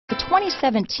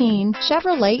2017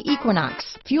 Chevrolet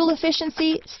Equinox. Fuel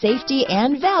efficiency, safety,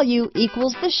 and value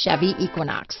equals the Chevy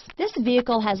Equinox. This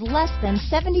vehicle has less than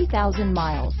 70,000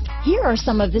 miles. Here are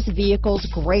some of this vehicle's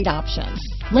great options: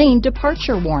 lane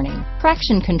departure warning,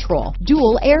 traction control,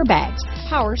 dual airbags,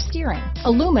 power steering,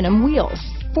 aluminum wheels,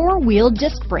 four-wheel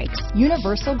disc brakes,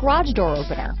 universal garage door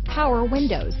opener, power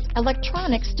windows,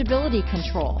 electronic stability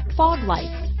control, fog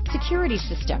lights, security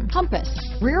system, compass,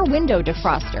 rear window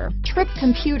defroster, trip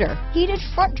computer, heated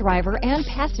front driver and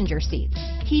passenger seats,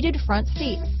 heated front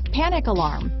seats, panic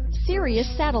alarm, Sirius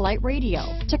satellite radio,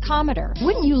 tachometer.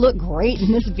 Wouldn't you look great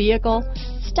in this vehicle?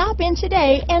 Stop in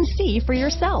today and see for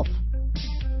yourself.